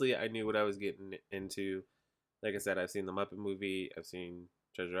honestly, I knew what I was getting into. Like I said, I've seen the Muppet movie. I've seen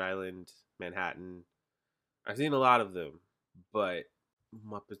Treasure Island, Manhattan. I've seen a lot of them, but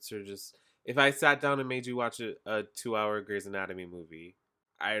Muppets are just. If I sat down and made you watch a 2-hour Grey's Anatomy movie,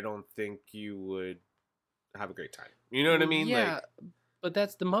 I don't think you would have a great time. You know what I mean? Yeah, Like, but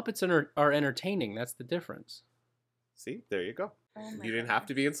that's the Muppets are entertaining. That's the difference. see, there you go. Oh my You didn't God. have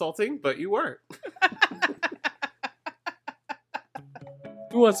to be insulting, but you were.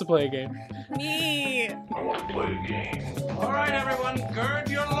 Who wants to play a game? Me. I want to play a game. All right, everyone, gird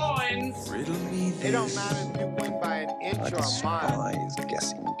your loins. Riddle me this. It don't matter if you win by an inch I or a mile. despise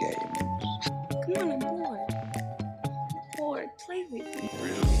guessing games. Come on, I'm bored. Bored. Play with me.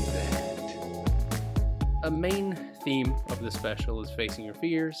 Riddle me that. A main theme of the special is facing your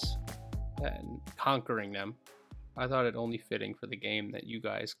fears and conquering them. I thought it only fitting for the game that you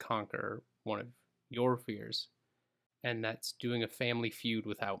guys conquer one of your fears, and that's doing a family feud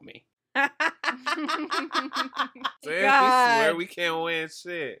without me. See, God. we swear we can't win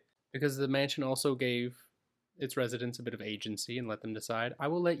shit. Because the mansion also gave its residents a bit of agency and let them decide. I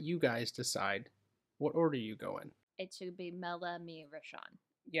will let you guys decide what order you go in. It should be Mela, me, Rashawn.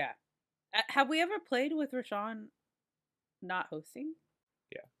 Yeah. Have we ever played with Rashawn not hosting?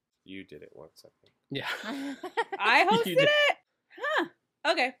 You did it once, I think. Yeah. I hosted You did. it? Huh.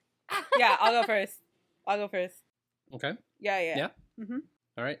 Okay. Yeah, I'll go first. Okay. Yeah. Yeah. Mm-hmm.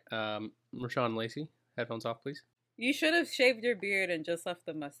 All right. Rashawn and Lacey, headphones off, please. You should have shaved your beard and just left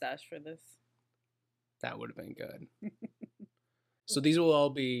the mustache for this. That would have been good. So these will all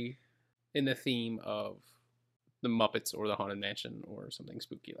be in the theme of the Muppets or the Haunted Mansion or something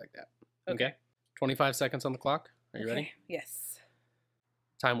spooky like that. Okay? 25 seconds on the clock. Are you ready? Yes.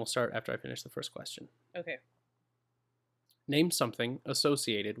 Time will start after I finish the first question. Okay. Name something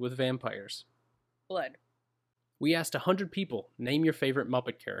associated with vampires. Blood. We asked 100 people, name your favorite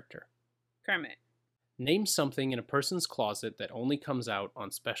Muppet character. Kermit. Name something in a person's closet that only comes out on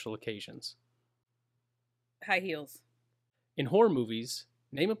special occasions. High heels. In horror movies,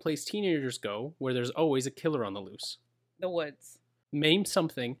 name a place teenagers go where there's always a killer on the loose. The woods. Name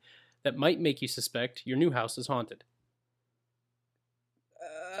something that might make you suspect your new house is haunted.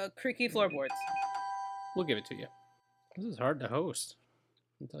 Creaky floorboards. We'll give it to you. This is hard to host.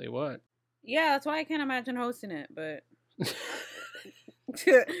 I'll tell you what. Yeah, that's why I can't imagine hosting it, but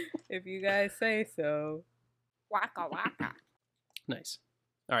if you guys say so. Waka waka. Nice.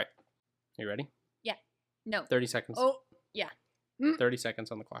 All right. You ready? Yeah. No. 30 seconds. Oh, yeah. 30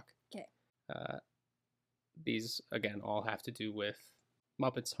 seconds on the clock. Okay. These, again, all have to do with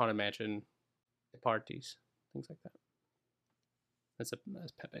Muppets, Haunted Mansion, parties, things like that. As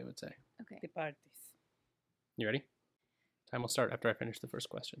Pepe would say. Okay. The parties. You ready? Time will start after I finish the first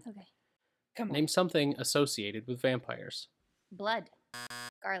question. Okay. Come on. Name something associated with vampires. Blood.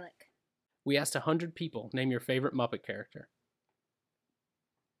 Garlic. We asked 100 people, name your favorite Muppet character.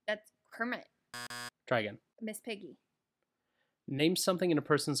 That's Kermit. Try again. Miss Piggy. Name something in a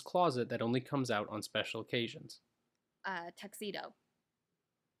person's closet that only comes out on special occasions. Tuxedo.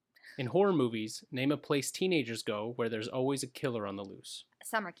 In horror movies, name a place teenagers go where there's always a killer on the loose.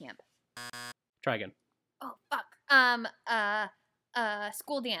 Summer camp. Try again. Oh, fuck.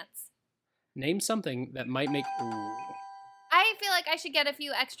 School dance. Name something that might make... Ooh. I feel like I should get a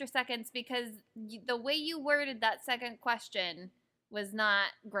few extra seconds because the way you worded that second question was not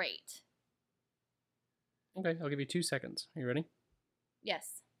great. Okay, I'll give you 2 seconds. Are you ready?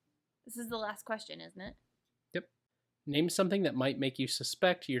 Yes. This is the last question, isn't it? Yep. Name something that might make you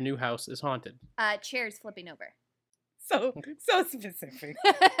suspect your new house is haunted. Chairs flipping over. So specific.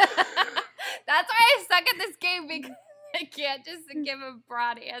 That's why I suck at this game because I can't just give a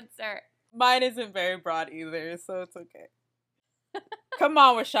broad answer. Mine isn't very broad either, so it's okay. Come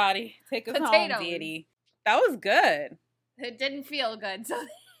on, Rashadi. Take us Potatoes. home, deity. That was good. It didn't feel good, so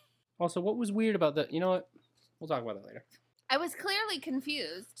Also, what was weird about that? You know what? We'll talk about that later. I was clearly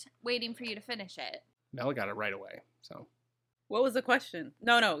confused, waiting for you to finish it. Mel got it right away, so... What was the question?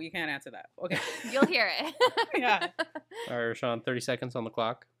 No, you can't answer that. Okay. You'll hear it. Yeah. All right, Rashawn, 30 seconds on the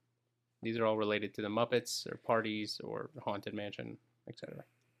clock. These are all related to the Muppets or parties or the Haunted Mansion, etc.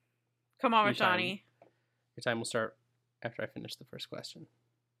 Come on, Your time- Rashani. Your time will start after I finish the first question.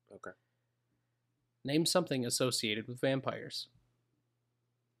 Okay. Name something associated with vampires.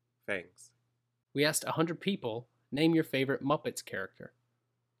 Fangs. We asked 100 people, name your favorite Muppets character.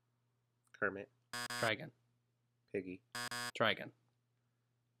 Kermit. Try again. Piggy. Try again.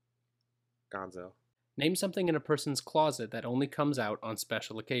 Gonzo. Name something in a person's closet that only comes out on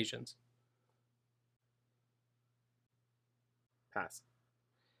special occasions. Pass.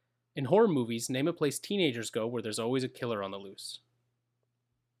 In horror movies, name a place teenagers go where there's always a killer on the loose.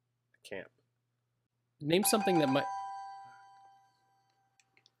 Camp. Name something that might...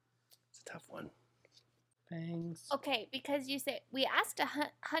 It's a tough one. Fangs. Okay, because you said we asked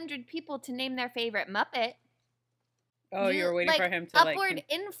 100 people to name their favorite Muppet. Oh, you were waiting for him to upward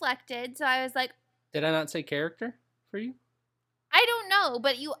inflected, so I was like, Did I not say character for you? I don't know,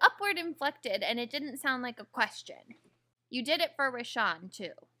 but you upward inflected, and it didn't sound like a question. You did it for Rashawn,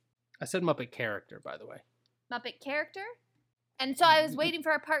 too. I said Muppet character, by the way. Muppet character? And so I was waiting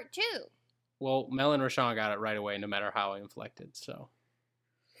for a part 2. Well, Mel and Rashawn got it right away, no matter how I inflected, so...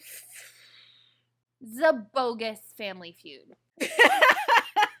 The bogus Family Feud.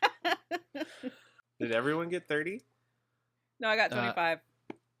 Did everyone get 30? No, I got 25.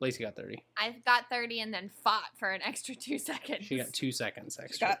 Lacey got 30. I got 30 and then fought for an extra 2 seconds. She got 2 seconds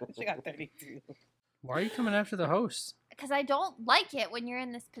extra. She got 32. Why are you coming after the host? Because I don't like it when you're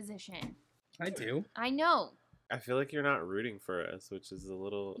in this position. I do. I know. I feel like you're not rooting for us, which is a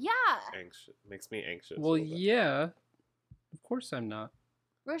little anxious. Makes me anxious. Well, yeah. Of course I'm not.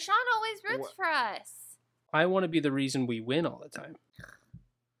 Rashawn always roots for us. I want to be the reason we win all the time.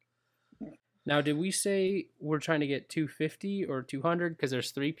 Now, did we say we're trying to get 250 or 200? Because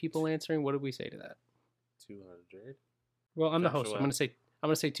there's 3 people answering. What did we say to that? 200. Well, I'm the Joshua. host. I'm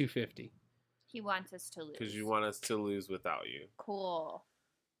gonna say 250. He wants us to lose. Because you want us to lose without you. Cool.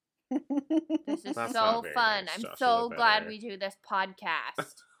 This is That's so not very fun. nice, I'm Joshua so glad Better. we do this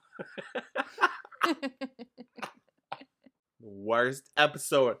podcast. The worst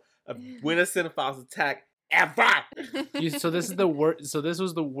episode of Winter Cinephiles Attack ever. So this is the worst. So this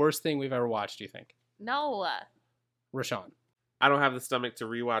was the worst thing we've ever watched. Do you think, No. Rashawn? I don't have the stomach to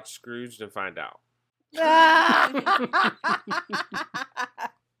rewatch Scrooged and find out.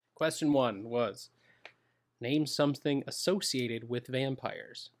 Question 1 was, name something associated with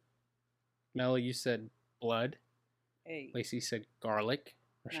vampires. Mel, you said blood. Hey. Lacey said garlic.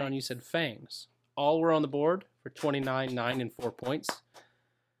 Rashawn, you Nice. said fangs. All were on the board for 29, 9, and 4 points.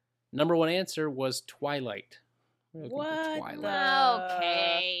 Number 1 answer was Twilight. We're looking for What Twilight. the-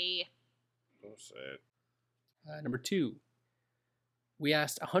 Okay. Bullshit. Number 2, we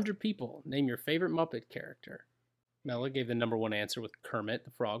asked 100 people, name your favorite Muppet character. Mela gave the number 1 answer with Kermit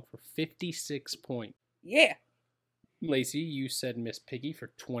the Frog for 56 points. Yeah. Lacey, you said Miss Piggy for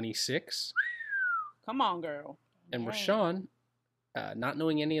 26. Come on, girl. And Yeah. Rashawn, not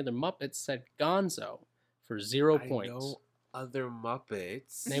knowing any other Muppets, said Gonzo for 0 I points. know other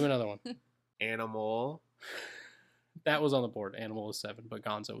Muppets. Name another one. Animal. That was on the board. Animal was 7, but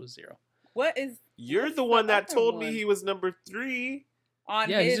Gonzo was 0. What is You're What's the the one that other told one? me he was number 3. on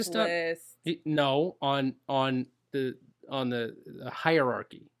Yeah, he's his just not- list? No, on the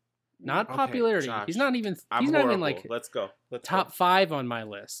hierarchy, not Okay, popularity. Josh. He's not even. I'm He's not horrible. even like Let's go. Let's top go. 5 on my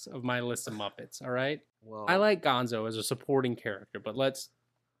list of Muppets. All right. Well, I like Gonzo as a supporting character, but let's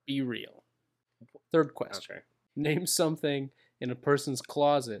be real. Third question. Okay. Name something in a person's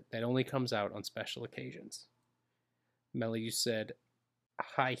closet that only comes out on special occasions. Melly, you said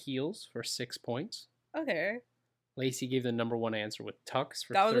high heels for 6 points. Okay. Lacey gave the number 1 answer with tux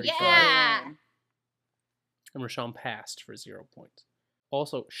for That was a 35. Yeah. one. And Rashawn passed for 0 points.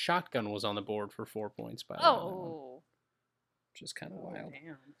 Also, shotgun was on the board for 4 points, by the way, Oh. which is kind of Oh, wild.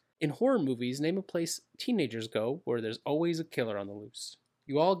 damn. In horror movies, name a place teenagers go where there's always a killer on the loose.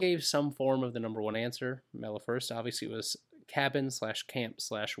 You all gave some form of the number 1 answer. Mela first, obviously it was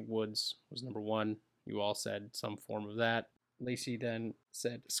cabin/camp/woods was number 1. You all said some form of that. Lacey then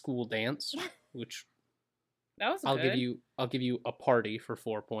said school dance, which That was I'll good. give you a party for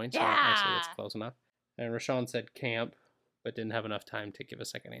 4 points. So actually, that's Yeah. close enough. And Rashawn said camp, but didn't have enough time to give a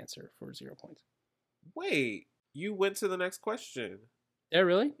second answer for 0 points. Wait, you went to the next question. Yeah,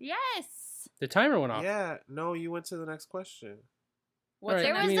 really? Yes. The timer went off. Yeah, no, you went to the next question. What's Alright,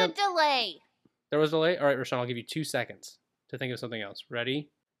 the There I was mean, a that- delay. There was a delay? All right, Rashawn, I'll give you 2 seconds to think of something else.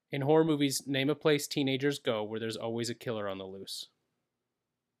 Ready? In horror movies, name a place teenagers go where there's always a killer on the loose.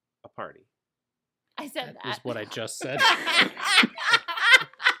 A party. I said That that. is what I just said.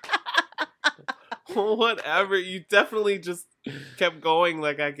 Whatever. You definitely just kept going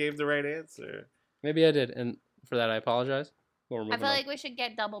like I gave the right answer. Maybe I did, and for that I apologize. But we're I moving feel on. like we should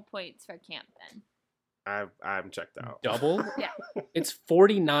get double points for camp then. I'm checked out. Double? Yeah. It's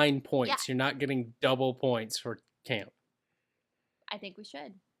 49 points. Yeah. You're not getting double points for camp. I think we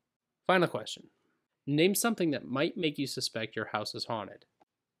should. Final question. Name something that might make you suspect your house is haunted. I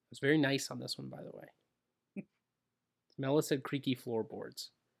was very nice on this one, by the way. Mela said creaky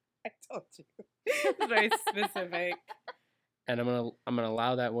floorboards. I told you. It's very specific. And I'm gonna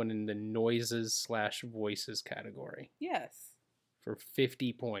allow that one in the noises/voices category Yes. for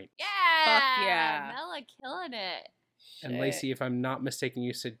 50 points. Yeah. yeah. Mela killing it. And Shit. Lacey, if I'm not mistaken,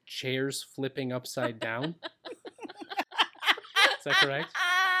 you said chairs flipping upside down. Is that correct?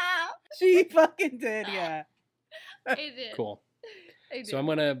 She fucking did, yeah. I did. Cool. I did. So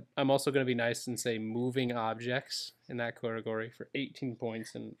I'm also gonna be nice and say moving objects in that category for 18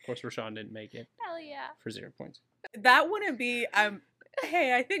 points, and of course Rashawn didn't make it Hell yeah. for 0 points. That wouldn't be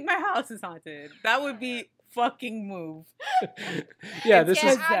hey, I think my house is haunted. That would be fucking move. Yeah, It's this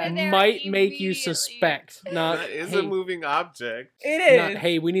get is out of there might make you immediately. suspect, not That is hey, a moving object. It is. not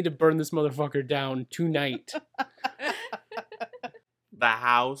hey, we need to burn this motherfucker down tonight. The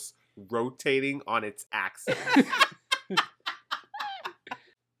house rotating on its axis.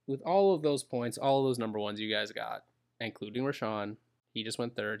 With all of those points, all of those number ones you guys got, including Rashawn, he just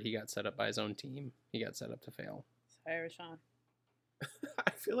went third. He got set up by his own team. He got set up to fail. Sorry, Rashawn.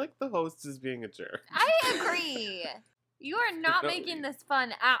 I feel like the host is being a jerk. I agree. You are not No. making this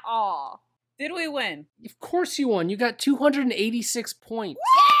fun at all. Did we win? Of course you won. You got 286 points.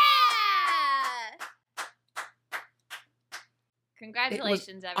 Yeah!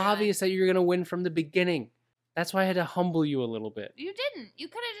 Congratulations, everyone. Obvious that you're going to win from the beginning. That's why I had to humble you a little bit. You didn't. You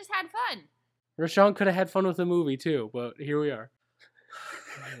could have just had fun. Rashawn could have had fun with the movie too, but here we are.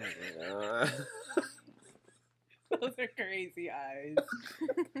 Those are crazy eyes.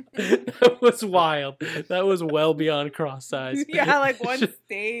 That was wild. That was well beyond cross eyes. Yeah, like one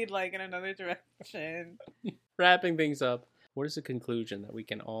stayed like in another direction. Wrapping things up, what is the conclusion that we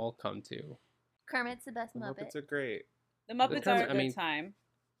can all come to? Kermit's the best The Muppet. Muppets are great. The Muppets term- are a I good mean, time,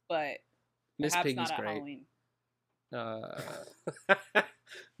 but Miss perhaps Piggy's not at great. Halloween.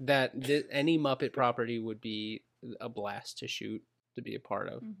 Any Muppet property would be a blast to shoot, to be a part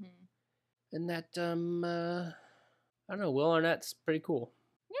of. Mhm. And that I don't know, Will Arnett's pretty cool.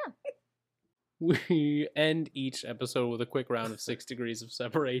 Yeah. We end each episode with a quick round of 6 degrees of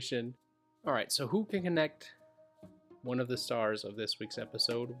separation. All right, so who can connect one of the stars of this week's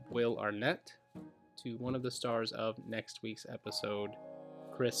episode, Will Arnett, to one of the stars of next week's episode,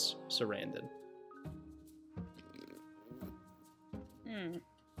 Chris Sarandon?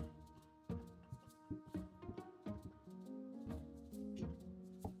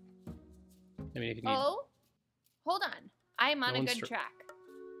 I mean, if you need, Oh, hold on. I'm on No a one's good track.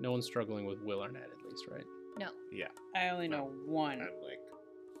 no one's struggling with Will Arnett, at least, right? No. Yeah. I only know one. I'm like,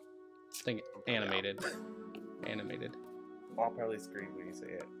 I think animated. Animated. I'll probably scream when you say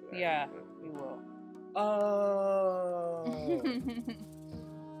it. but I Yeah, don't you will. know.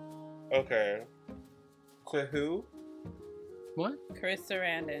 Oh. Okay. So who? What? Chris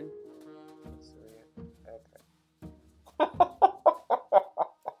Sarandon.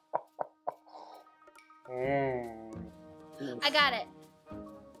 I got it.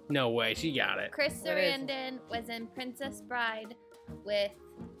 No way, she got it. Chris What is it? Sarandon was in Princess Bride with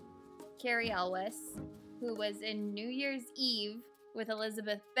Carrie Elwes, who was in New Year's Eve with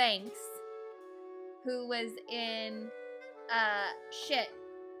Elizabeth Banks, who was in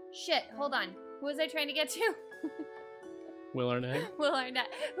hold on. Who was I trying to get to? Will Arnett? Will Arnett,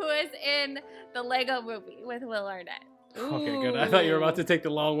 who was in the Lego movie with Will Arnett. Okay, good. I thought you were about to take the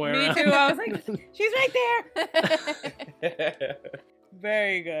long way Me around. too. I was like, she's right there.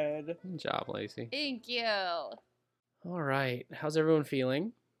 Very good. Good job, Lacey. Thank you. All right. How's everyone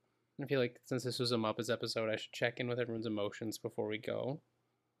feeling? I feel like since this was a Muppets episode, I should check in with everyone's emotions before we go.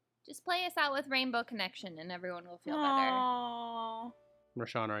 Just play us out with Rainbow Connection and everyone will feel Aww.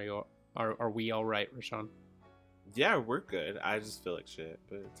 Rashawn, are we all right, Rashawn? Yeah, we're good. I just feel like shit,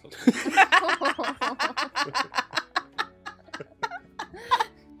 but it's okay. better.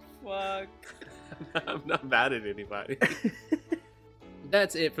 Fuck. I'm not mad at anybody.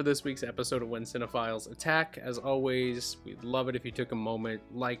 That's it for this week's episode of When Cinephiles Attack. As always, we'd love it if you took a moment,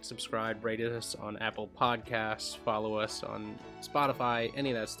 like, subscribe, rate us on Apple Podcasts, follow us on Spotify,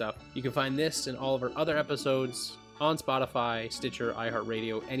 any of that stuff. You can find this and all of our other episodes on Spotify, Stitcher,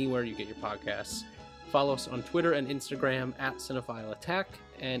 iHeartRadio, anywhere you get your podcasts. Follow us on Twitter and Instagram at Cinephile Attack.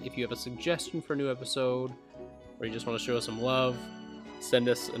 And if you have a suggestion for a new episode, or you just want to show us some love, send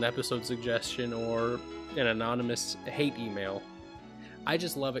us an episode suggestion or an anonymous hate email. I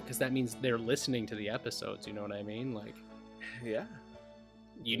just love it because that means they're listening to the episodes. You know what I mean? Like, Yeah.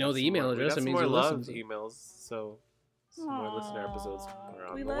 you know the email We address. got It some means more you love listen. emails, so some more listener episodes are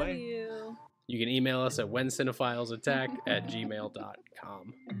on We the love way. you. You can email us at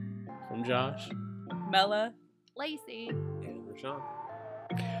whencinephilesattack@gmail.com. From Josh. Mella. Lacey. And Rashawn.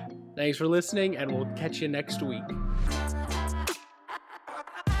 Thanks for listening, and we'll catch you next week.